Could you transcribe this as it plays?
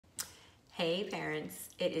Hey parents,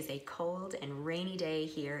 it is a cold and rainy day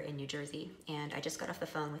here in New Jersey, and I just got off the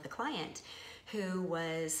phone with a client who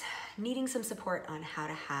was needing some support on how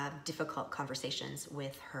to have difficult conversations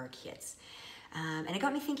with her kids. And it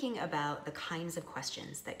got me thinking about the kinds of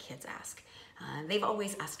questions that kids ask. They've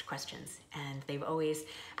always asked questions, and they've always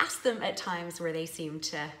asked them at times where they seem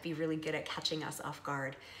to be really good at catching us off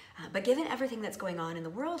guard. But given everything that's going on in the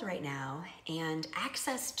world right now and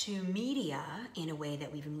access to media in a way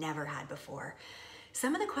that we've never had before,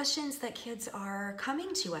 some of the questions that kids are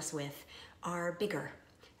coming to us with are bigger.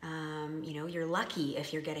 You're lucky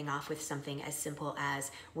if you're getting off with something as simple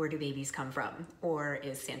as, where do babies come from? Or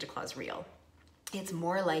is Santa Claus real? It's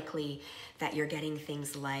more likely that you're getting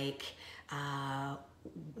things like,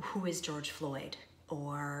 who is George Floyd?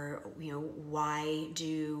 Or, why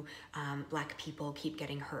do Black people keep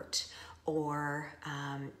getting hurt? Or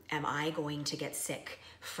am I going to get sick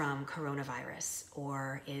from coronavirus?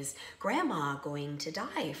 Or is grandma going to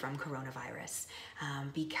die from coronavirus?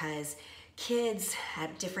 Because kids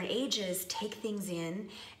at different ages take things in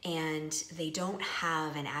and they don't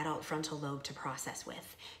have an adult frontal lobe to process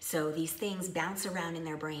with. So these things bounce around in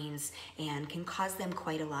their brains and can cause them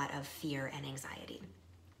quite a lot of fear and anxiety.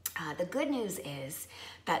 The good news is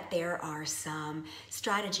that there are some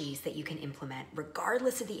strategies that you can implement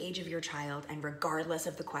regardless of the age of your child and regardless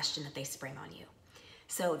of the question that they spring on you.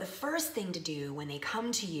 So the first thing to do when they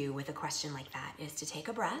come to you with a question like that is to take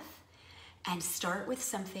a breath and start with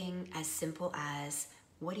something as simple as,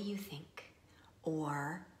 what do you think?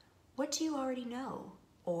 Or, what do you already know?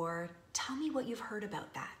 Or, tell me what you've heard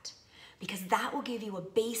about that. Because that will give you a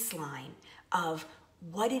baseline of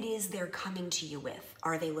what it is they're coming to you with.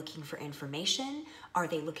 Are they looking for information? Are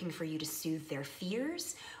they looking for you to soothe their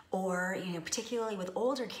fears? Or, particularly with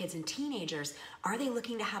older kids and teenagers, are they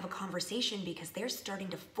looking to have a conversation because they're starting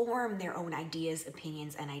to form their own ideas,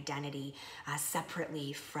 opinions, and identity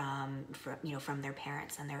separately from their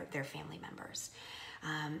parents and their family members?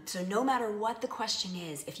 So no matter what the question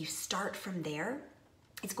is, if you start from there,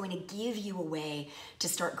 it's going to give you a way to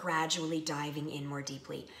start gradually diving in more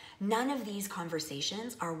deeply. None of these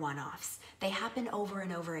conversations are one-offs. They happen over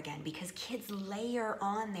and over again because kids layer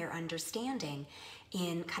on their understanding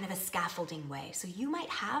in kind of a scaffolding way. So you might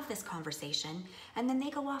have this conversation and then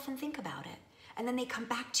they go off and think about it. And then they come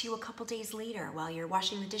back to you a couple days later while you're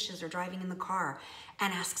washing the dishes or driving in the car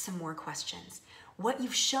and ask some more questions. What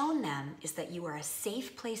you've shown them is that you are a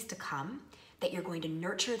safe place to come, that you're going to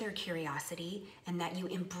nurture their curiosity, and that you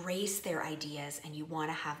embrace their ideas and you want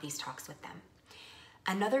to have these talks with them.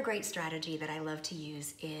 Another great strategy that I love to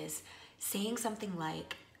use is saying something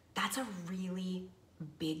like, that's a really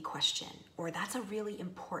big question, or that's a really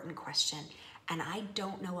important question, and I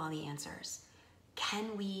don't know all the answers.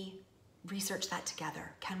 Can we research that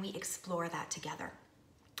together? Can we explore that together?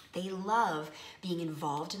 They love being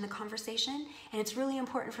involved in the conversation, and it's really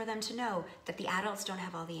important for them to know that the adults don't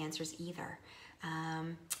have all the answers either.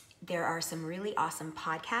 There are some really awesome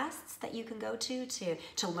podcasts that you can go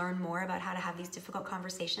to learn more about how to have these difficult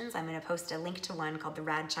conversations. I'm going to post a link to one called the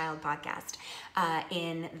Rad Child Podcast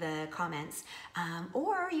in the comments.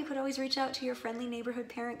 Or you could always reach out to your friendly neighborhood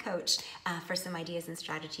parent coach for some ideas and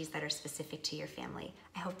strategies that are specific to your family.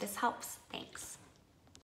 I hope this helps. Thanks.